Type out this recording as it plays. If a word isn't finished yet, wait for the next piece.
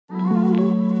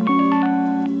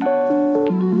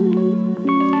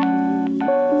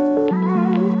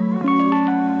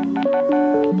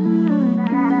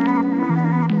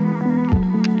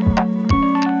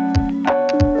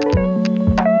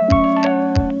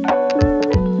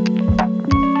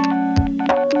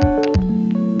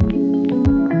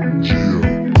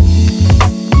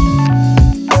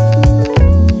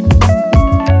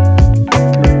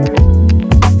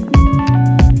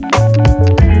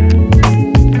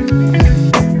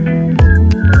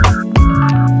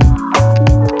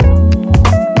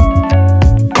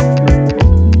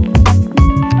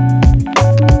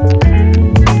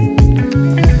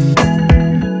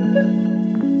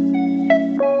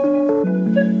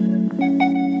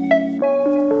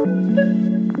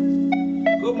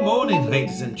morning,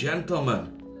 ladies and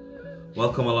gentlemen.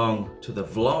 Welcome along to the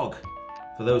vlog.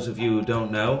 For those of you who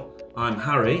don't know, I'm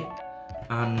Harry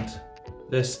and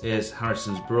this is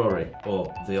Harrison's Brewery,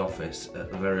 or the office at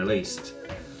the very least.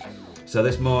 So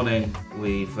this morning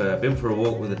we've been for a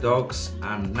walk with the dogs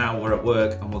and now we're at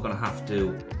work and we're going to have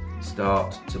to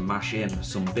start to mash in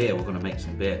some beer. We're going to make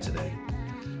some beer today.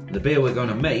 And the beer we're going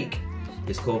to make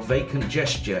is called Vacant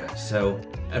Gesture. So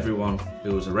everyone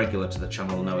who is a regular to the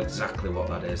channel will know exactly what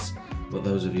that is, but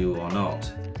those of you who are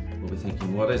not will be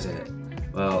thinking, what is it?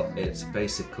 Well, it's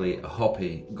basically a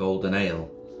hoppy golden ale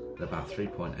at about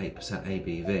 3.8%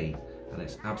 ABV, and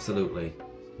it's absolutely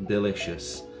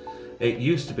delicious. It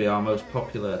used to be our most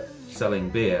popular selling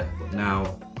beer, but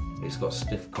now it's got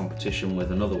stiff competition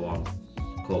with another one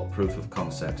called Proof of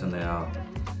Concept, and they are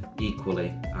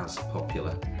equally as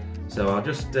popular. So I'll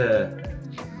just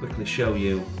quickly show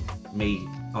you me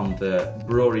on the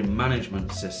brewery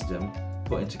management system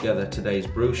putting together today's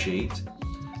brew sheet,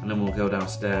 and then we'll go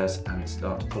downstairs and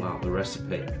start to pull out the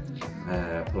recipe,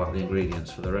 pull out the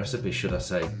ingredients for the recipe, should I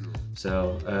say.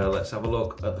 So let's have a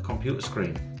look at the computer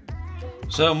screen.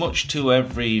 So much to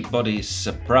everybody's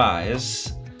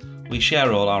surprise, we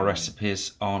share all our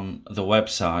recipes on the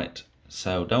website,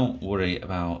 so don't worry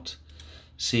about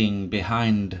seeing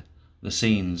behind the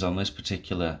scenes on this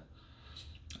particular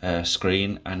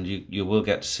screen, and you will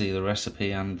get to see the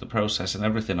recipe and the process and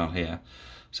everything on here.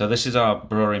 So this is our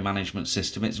brewery management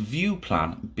system. It's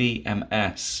ViewPlan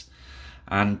BMS,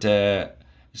 and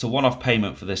it's a one-off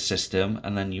payment for this system,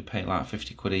 and then you pay like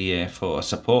 50 quid a year for a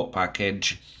support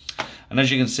package. And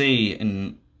as you can see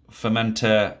in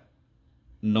fermenter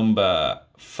number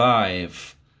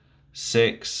 5,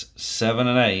 6, 7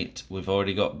 and 8, we've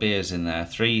already got beers in there,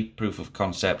 3 proof of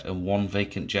concept and 1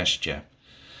 vacant gesture.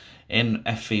 In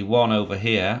FV1 over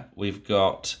here, we've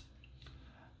got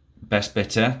best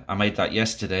bitter. I made that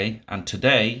yesterday, and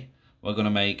today we're going to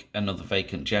make another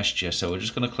vacant gesture. So we're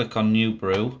just going to click on new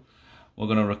brew. We're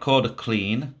going to record a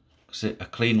clean, because a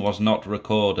clean was not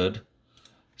recorded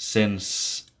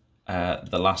since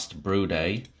the last brew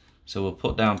day. So we'll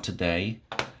put down today,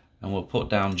 and we'll put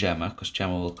down Gemma, because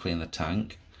Gemma will clean the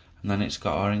tank. And then it's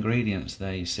got our ingredients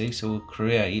there, you see. So we'll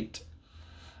create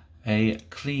a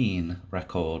clean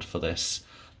record for this.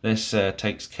 This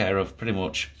takes care of pretty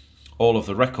much all of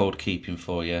the record keeping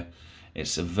for you.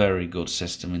 It's a very good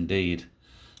system indeed.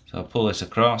 So I'll pull this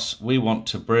across. We want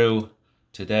to brew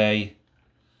today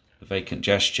the vacant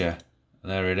gesture.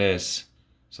 There it is.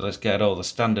 So let's get all the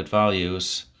standard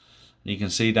values. You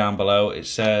can see down below it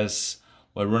says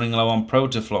we're running low on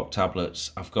Protafloc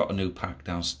tablets. I've got a new pack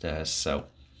downstairs, so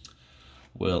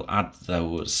we'll add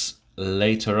those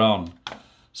later on.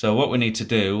 So what we need to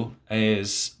do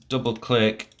is double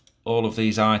click all of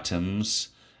these items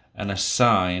and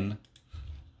assign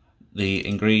the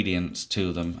ingredients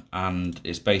to them, and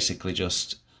it's basically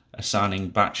just assigning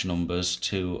batch numbers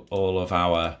to all of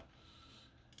our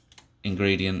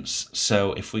ingredients.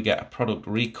 So if we get a product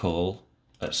recall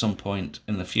at some point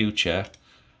in the future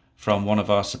from one of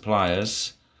our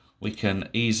suppliers, we can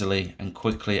easily and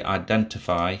quickly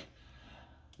identify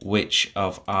which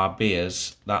of our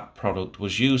beers that product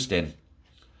was used in.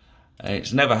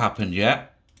 It's never happened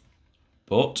yet,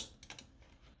 but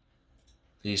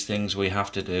these things we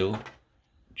have to do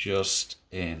just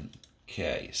in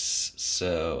case.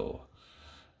 So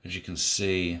as you can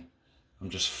see,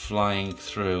 I'm just flying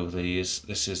through these.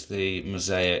 This is the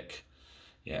mosaic.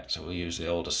 Yeah, so we'll use the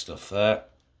older stuff there.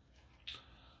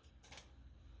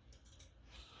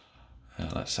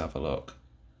 Let's have a look.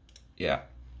 Yeah.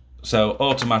 So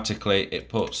automatically it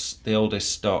puts the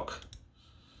oldest stock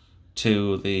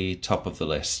to the top of the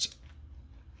list,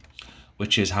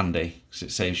 which is handy because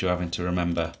it saves you having to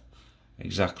remember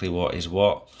exactly what is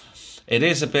what. It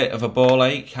is a bit of a ball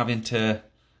ache having to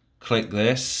click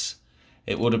this.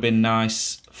 It would have been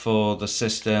nice for the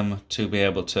system to be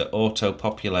able to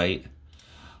auto-populate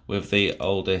with the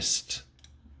oldest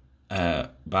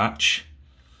batch,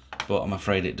 but I'm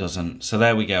afraid it doesn't. So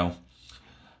there we go.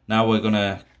 Now we're going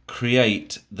to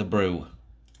create the brew,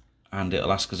 and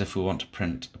it'll ask us if we want to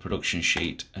print a production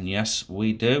sheet, and yes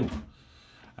we do,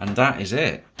 and that is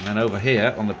it. And then over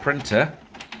here on the printer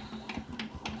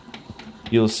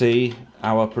you'll see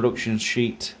our production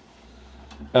sheet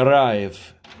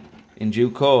arrive in due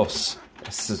course.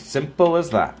 It's as simple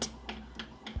as that.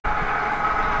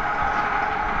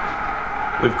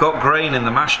 We've got grain in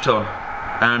the mash tun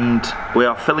and we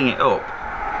are filling it up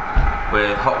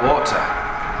with hot water.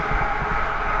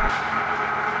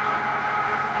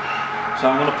 So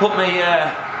I'm going to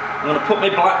put my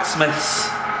blacksmith's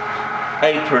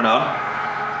apron on.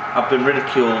 I've been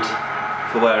ridiculed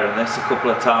for wearing this a couple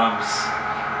of times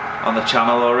on the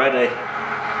channel already.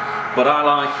 But I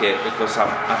like it because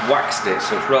I've waxed it,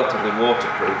 so it's relatively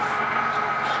waterproof.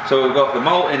 So we've got the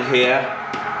malt in here.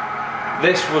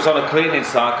 This was on a cleaning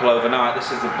cycle overnight.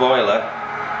 This is the boiler,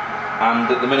 and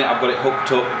at the minute I've got it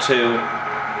hooked up to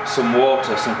some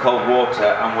water, some cold water,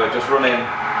 and we're just running,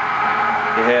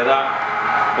 you hear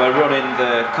that? We're running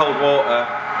the cold water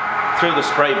through the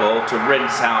spray ball to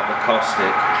rinse out the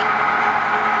caustic.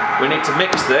 We need to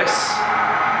mix this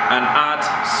and add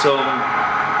some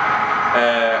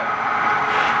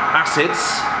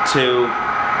acids to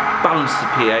balance the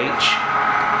pH,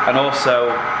 and also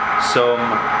some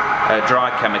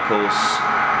dry chemicals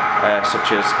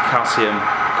such as calcium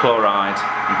chloride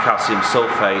and calcium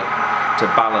sulfate to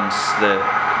balance the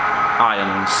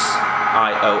ions,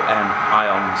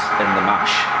 ions in the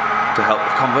mash to help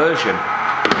the conversion.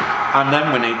 And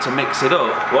then we need to mix it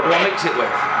up. What do I mix it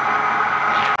with?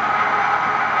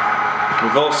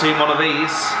 We've all seen one of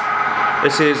these.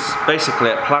 This is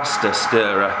basically a plaster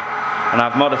stirrer, and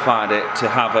I've modified it to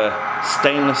have a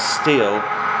stainless steel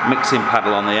mixing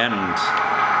paddle on the end,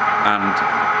 and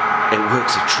it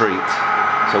works a treat.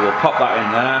 So we'll pop that in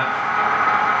there,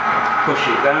 push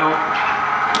it down,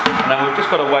 and then we've just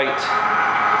got to wait.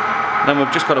 Then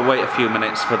we've just got to wait a few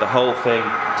minutes for the whole thing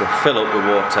to fill up with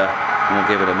water, and we'll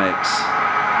give it a mix.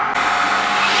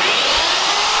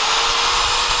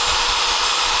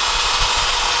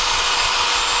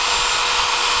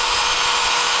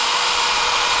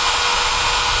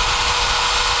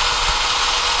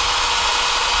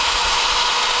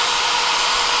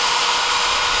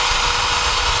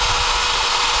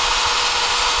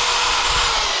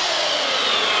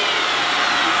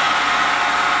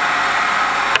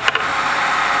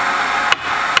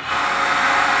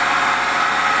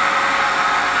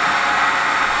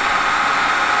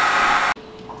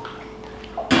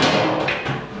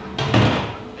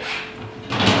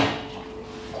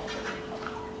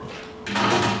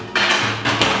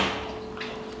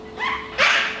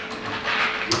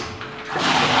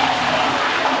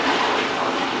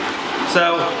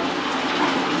 So,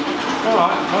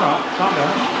 alright, calm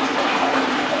down.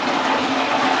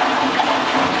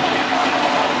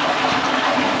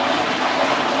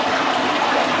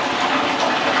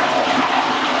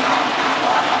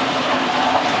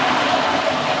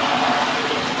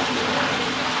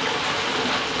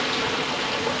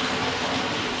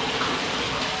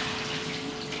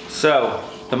 So,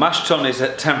 the mash tun is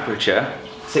at temperature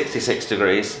 66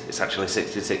 degrees, it's actually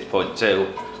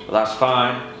 66.2, but that's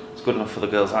fine. It's good enough for the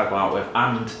girls I go out with,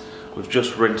 and we've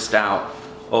just rinsed out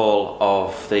all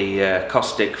of the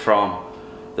caustic from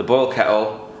the boil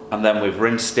kettle, and then we've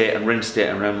rinsed it, and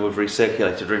then we've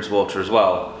recirculated rinse water as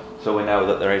well, so we know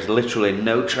that there is literally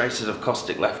no traces of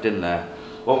caustic left in there.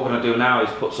 What we're going to do now is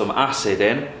put some acid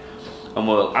in, and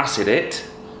we'll acid it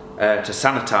to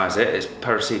sanitize it. It's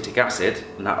peracetic acid,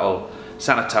 and that'll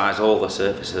sanitize all the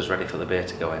surfaces ready for the beer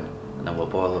to go in, and then we'll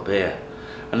boil the beer.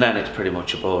 And then it's pretty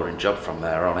much a boring job from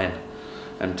there on in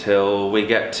until we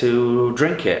get to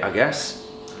drink it, I guess.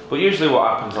 But usually what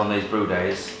happens on these brew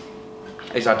days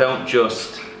is I don't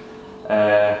just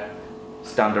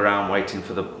stand around waiting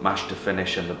for the mash to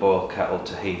finish and the boil kettle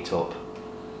to heat up.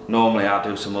 Normally I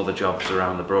do some other jobs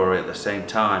around the brewery at the same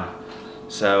time.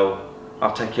 So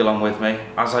I'll take you along with me,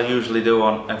 as I usually do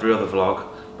on every other vlog.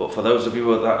 But for those of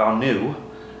you that are new,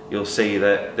 you'll see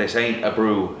that this ain't a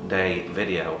brew day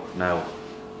video, no.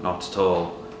 Not at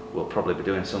all. We'll probably be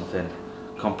doing something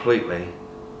completely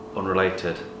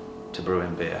unrelated to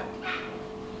brewing beer.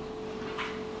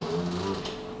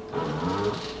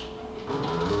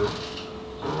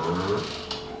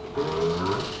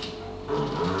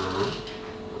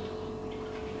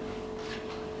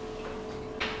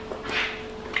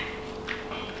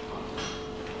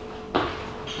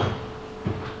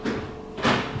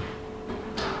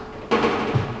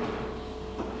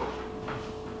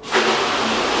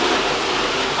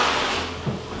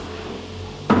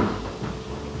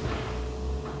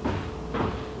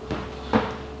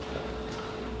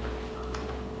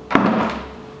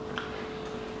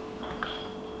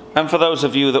 And for those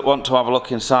of you that want to have a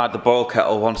look inside the boil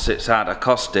kettle once it's had a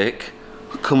caustic,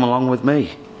 come along with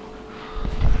me.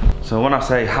 So when I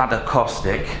say had a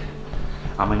caustic,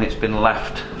 I mean it's been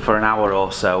left for an hour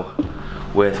or so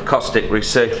with caustic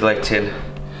recirculating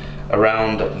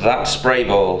around that spray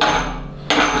ball.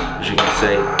 As you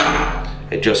can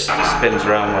see, it just spins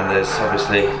around when there's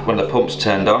obviously when the pump's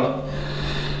turned on.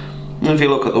 And if you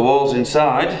look at the walls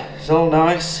inside, it's all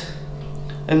nice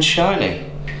and shiny.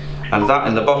 And that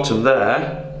in the bottom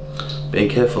there, being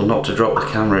careful not to drop the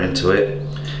camera into it,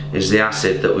 is the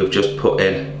acid that we've just put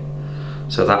in.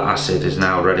 So that acid is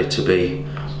now ready to be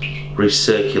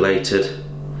recirculated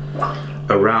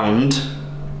around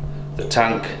the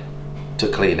tank to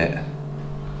clean it.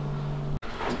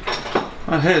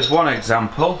 And here's one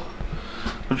example.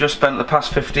 I've just spent the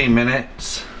past 15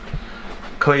 minutes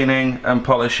cleaning and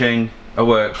polishing a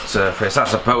work surface. I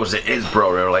suppose it is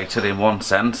brewery related in one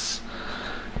sense,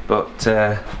 but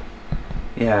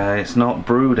yeah, it's not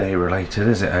brew day related,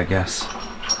 is it, I guess?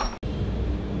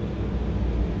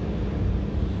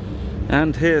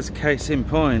 And here's case in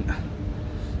point.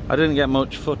 I didn't get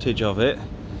much footage of it,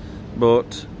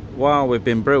 but while we've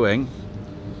been brewing,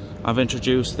 I've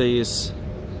introduced these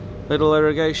little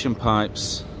irrigation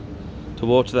pipes to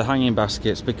water the hanging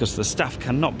baskets because the staff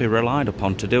cannot be relied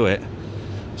upon to do it.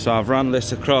 So I've run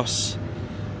this across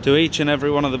to each and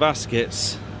every one of the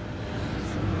baskets.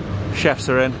 Chefs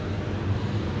are in,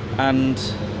 and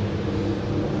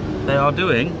they are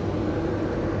doing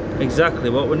exactly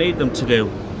what we need them to do,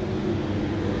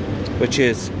 which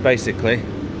is basically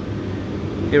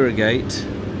irrigate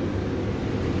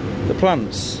the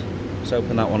plants. Let's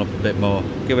open that one up a bit more,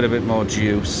 give it a bit more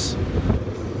juice.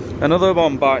 Another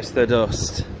one bites the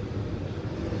dust.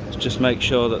 Let's just make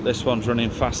sure that this one's running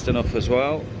fast enough as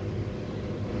well.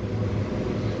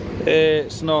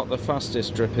 It's not the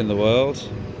fastest drip in the world.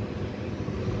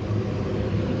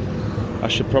 I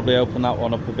should probably open that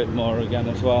one up a bit more again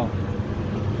as well.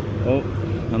 Oh,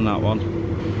 and that one.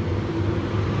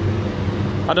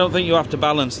 I don't think you have to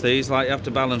balance these like you have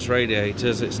to balance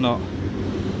radiators. It's not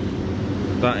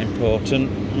that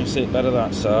important. You see it better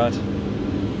that side.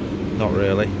 Not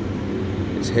really.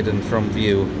 It's hidden from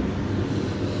view.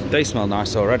 They smell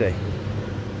nice already.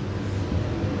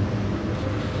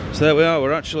 So there we are,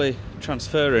 we're actually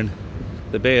transferring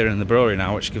the beer in the brewery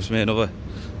now, which gives me another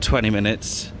 20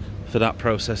 minutes for that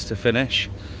process to finish.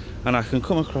 And I can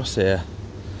come across here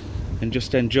and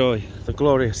just enjoy the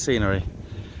glorious scenery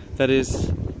that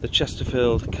is the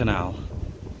Chesterfield Canal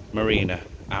Marina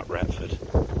at Retford.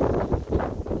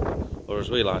 Or as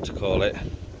we like to call it,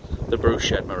 the Brew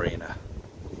Shed Marina.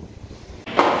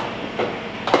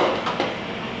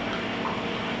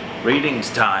 Readings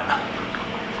time.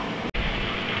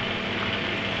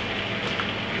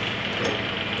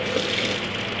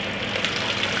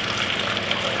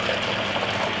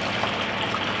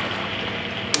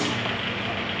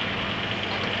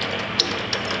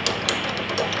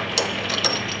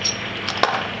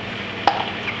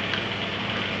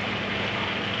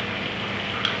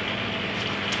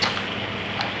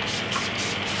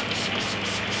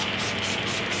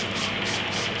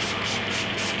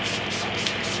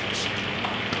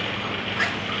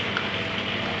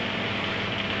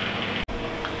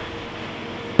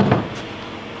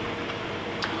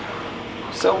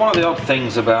 So one of the odd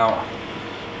things about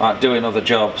like doing other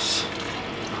jobs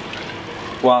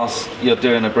whilst you're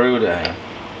doing a brew day,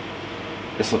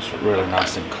 this looks really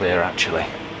nice and clear actually,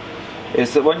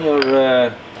 is that when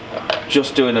you're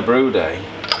just doing a brew day,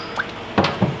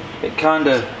 it kind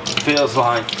of feels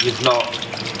like you've not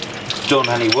done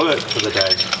any work for the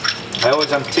day. I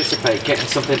always anticipate getting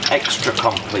something extra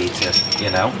completed,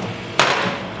 you know,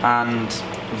 and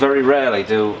very rarely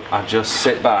do I just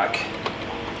sit back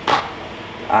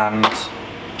and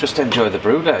just enjoy the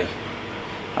brew day.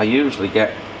 I usually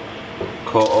get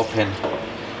caught up in,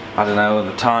 I don't know,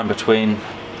 the time between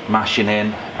mashing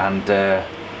in and the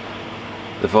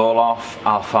vol off.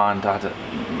 I'll find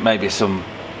maybe some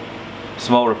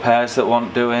small repairs that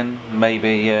want doing,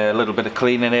 maybe a little bit of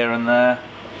cleaning here and there.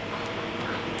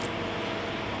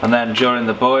 And then during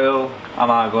the boil, I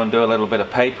might go and do a little bit of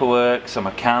paperwork, some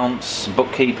accounts, some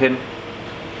bookkeeping.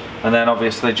 And then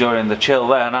obviously during the chill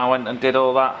then I went and did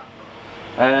all that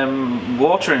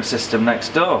watering system next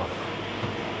door.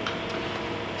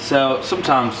 So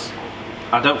sometimes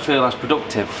I don't feel as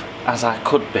productive as I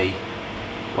could be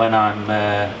when I'm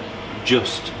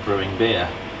just brewing beer.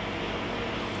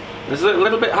 It's a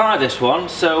little bit high this one,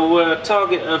 so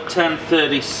target of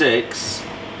 1036.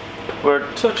 We're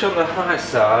a touch on the high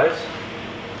side.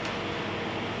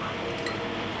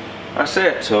 I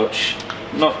say a touch,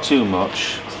 not too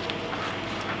much.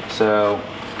 So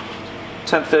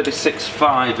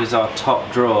 1036.5 is our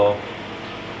top draw,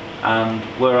 and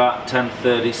we're at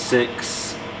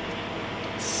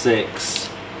 1036.6,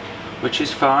 which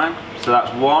is fine. So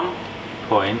that's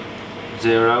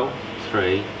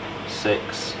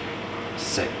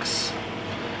 1.0366,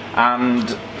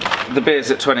 and the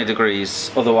beer's at 20 degrees.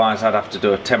 Otherwise I'd have to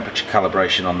do a temperature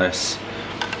calibration on this,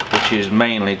 which is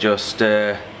mainly just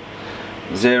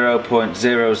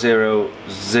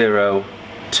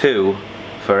 0.0002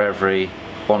 for every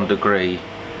 1 degree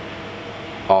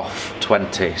off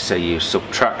 20. So you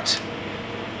subtract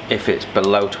if it's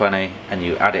below 20 and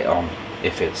you add it on.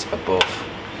 if it's above.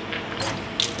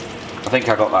 I think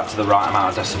I got that to the right amount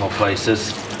of decimal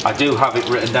places. I do have it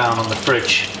written down on the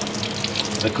fridge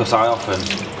because I often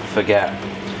forget.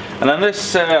 And then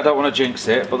this, I don't want to jinx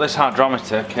it, but this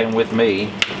hydrometer came with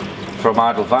me from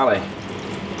Idle Valley.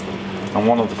 And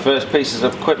one of the first pieces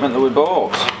of equipment that we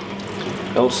bought.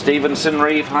 The old Stevenson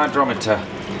Reeve hydrometer.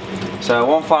 So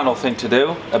one final thing to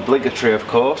do, obligatory of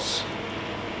course.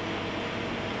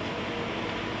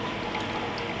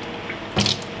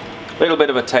 Little bit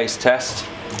of a taste test.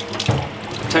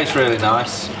 Tastes really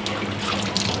nice.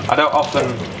 I don't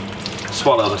often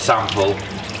swallow the sample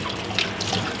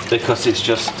because it's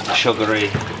just sugary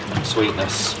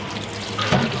sweetness.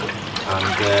 And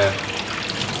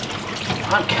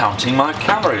I'm counting my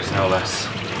calories no less.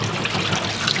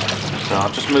 So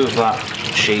I'll just move that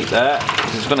sheet there.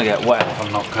 It's going to get wet if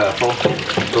I'm not careful.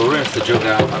 We'll rinse the jug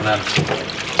out and then,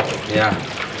 yeah,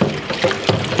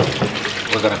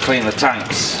 we're going to clean the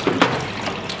tanks.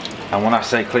 And when I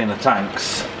say clean the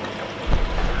tanks,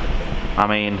 I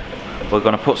mean we're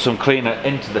going to put some cleaner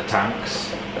into the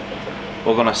tanks,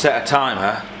 we're going to set a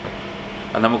timer,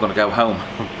 and then we're going to go home.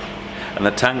 And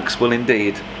the tanks will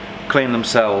indeed clean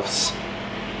themselves.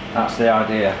 That's the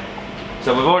idea.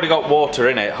 So we've already got water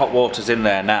in it, hot water's in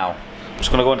there now. I'm just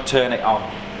going to go and turn it on.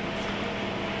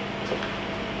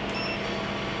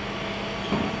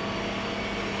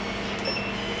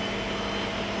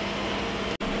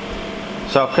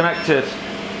 So I've connected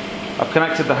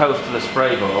the hose to the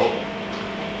spray bottle,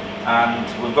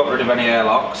 and we've got rid of any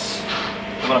airlocks.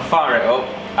 I'm going to fire it up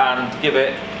and give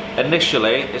it,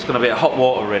 initially it's going to be a hot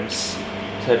water rinse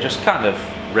to just kind of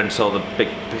rinse all the big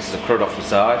pieces of crud off the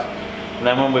side. And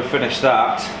then when we've finished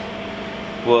that,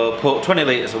 we'll put 20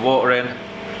 litres of water in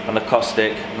and the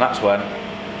caustic, and that's when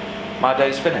my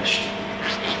day's finished.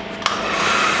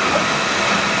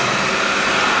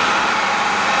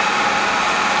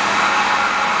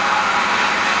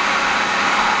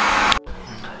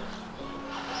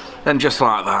 And just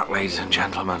like that, ladies and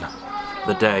gentlemen,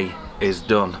 the day is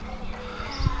done.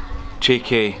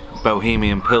 Cheeky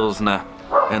Bohemian Pilsner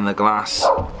in the glass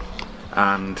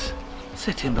and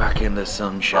sitting back in the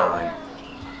sunshine.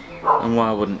 And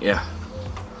why wouldn't you?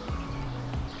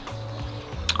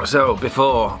 So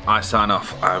before I sign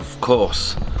off, I of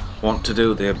course want to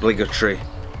do the obligatory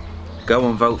go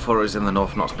and vote for us in the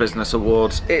North Notts Business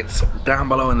Awards. It's down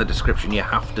below in the description, you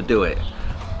have to do it.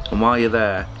 And while you're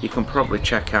there, you can probably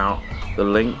check out the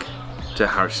link to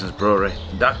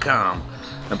harrisonsbrewery.com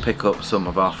and pick up some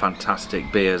of our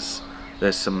fantastic beers.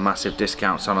 There's some massive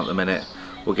discounts on at the minute.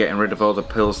 We're getting rid of all the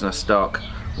Pilsner stock.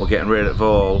 We're getting rid of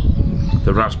all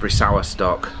the raspberry sour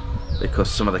stock because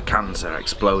some of the cans are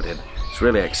exploding. It's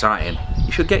really exciting.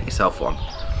 You should get yourself one.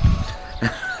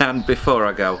 And before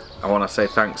I go, I want to say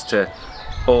thanks to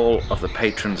all of the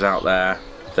patrons out there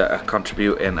that are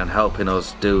contributing and helping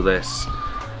us do this.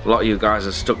 A lot of you guys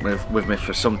have stuck with me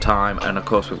for some time, and of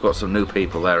course we've got some new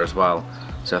people there as well.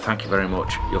 So thank you very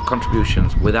much. Your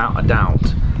contributions, without a doubt,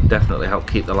 definitely help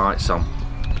keep the lights on,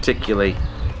 particularly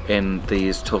in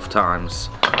these tough times.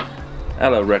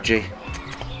 Hello Reggie.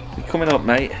 You coming up,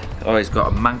 mate? Oh, he's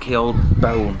got a manky old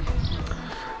bone.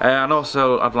 And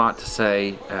also I'd like to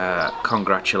say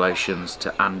congratulations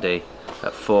to Andy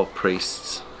at Four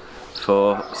Priests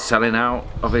for selling out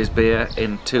of his beer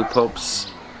in 2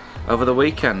 pubs over the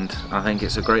weekend. I think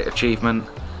it's a great achievement,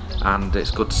 and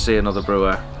it's good to see another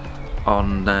brewer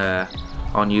on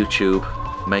YouTube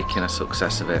making a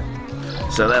success of it.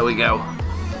 So there we go.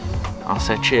 I'll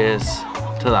say cheers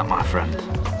to that, my friend.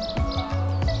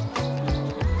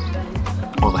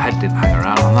 Well, the head didn't hang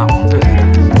around on that one, did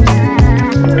it?